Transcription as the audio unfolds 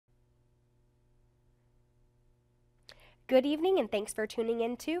Good evening and thanks for tuning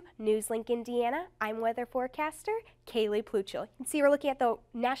in to Newslink, Indiana. I'm weather forecaster Kalie Pluchel. You can see we're looking at the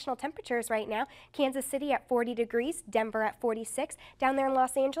national temperatures right now. Kansas City at 40 degrees, Denver at 46, down there in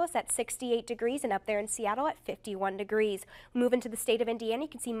Los Angeles at 68 degrees, and up there in Seattle at 51 degrees. Moving to the state of Indiana, you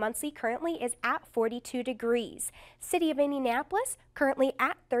can see Muncie currently is at 42 degrees. City of Indianapolis currently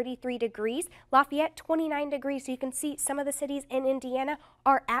at 33 degrees. Lafayette 29 degrees. So you can see some of the cities in Indiana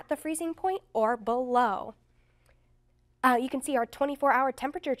are at the freezing point or below. You can see our 24-hour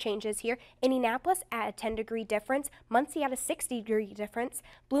temperature changes here. Indianapolis at a 10-degree difference, Muncie at a 6-degree difference,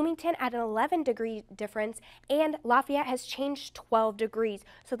 Bloomington at an 11-degree difference, and Lafayette has changed 12 degrees.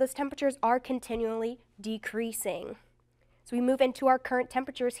 So those temperatures are continually decreasing. So we move into our current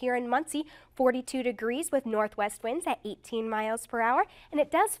temperatures here in Muncie, 42 degrees with northwest winds at 18 miles per hour. And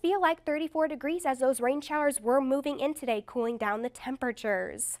it does feel like 34 degrees as those rain showers were moving in today, cooling down the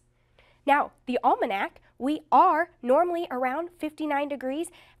temperatures. Now, the almanac, we are normally around 59 degrees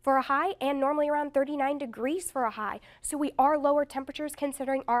for a high and normally around 39 degrees for a high. So we are lower temperatures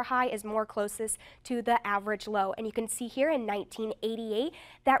considering our high is more closest to the average low. And you can see here in 1988,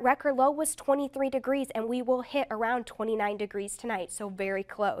 that record low was 23 degrees and we will hit around 29 degrees tonight, so very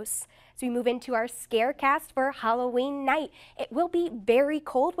close. So we move into our scarecast for Halloween night. It will be very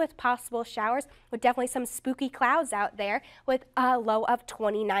cold with possible showers with definitely some spooky clouds out there with a low of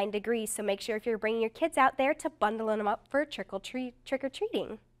 29 degrees. So make sure if you're bringing your kids out there to bundle them up for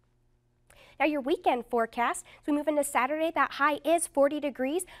trick-or-treating. Now your weekend forecast, as we move into Saturday, that high is 40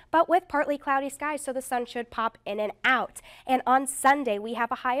 degrees, but with partly cloudy skies, so the sun should pop in and out. And on Sunday, we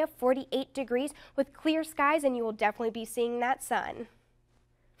have a high of 48 degrees with clear skies, and you will definitely be seeing that sun.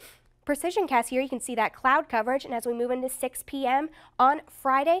 Precision cast here, you can see that cloud coverage, and as we move into 6 p.m. on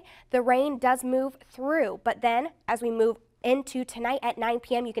Friday, the rain does move through, but then as we move into tonight at 9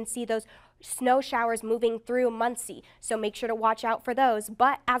 p.m., you can see those snow showers moving through Muncie, so make sure to watch out for those.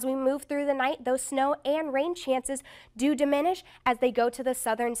 But as we move through the night, those snow and rain chances do diminish as they go to the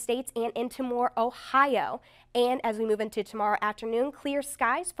southern states and into more Ohio. And as we move into tomorrow afternoon, clear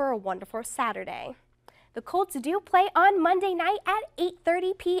skies for a wonderful Saturday. The Colts do play on Monday night at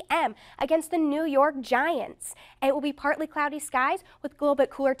 8:30 p.m. against the New York Giants. It will be partly cloudy skies with a little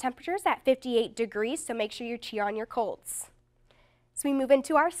bit cooler temperatures at 58 degrees, so make sure you cheer on your Colts. So we move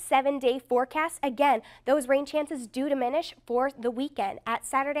into our 7-day forecast. Again, those rain chances do diminish for the weekend. At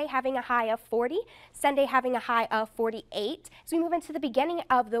Saturday, having a high of 40, Sunday having a high of 48. So we move into the beginning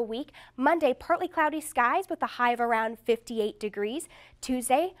of the week. Monday, partly cloudy skies with a high of around 58 degrees.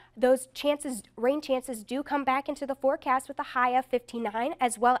 Tuesday, those rain chances do come back into the forecast with a high of 59,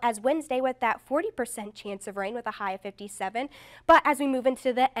 as well as Wednesday with that 40% chance of rain with a high of 57. But as we move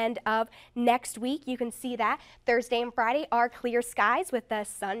into the end of next week, you can see that Thursday and Friday are clear skies with the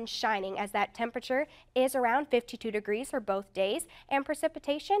sun shining as that temperature is around 52 degrees for both days and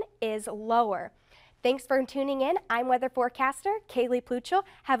precipitation is lower. Thanks for tuning in. I'm weather forecaster Kalie Pluchel.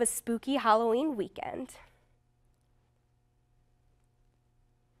 Have a spooky Halloween weekend.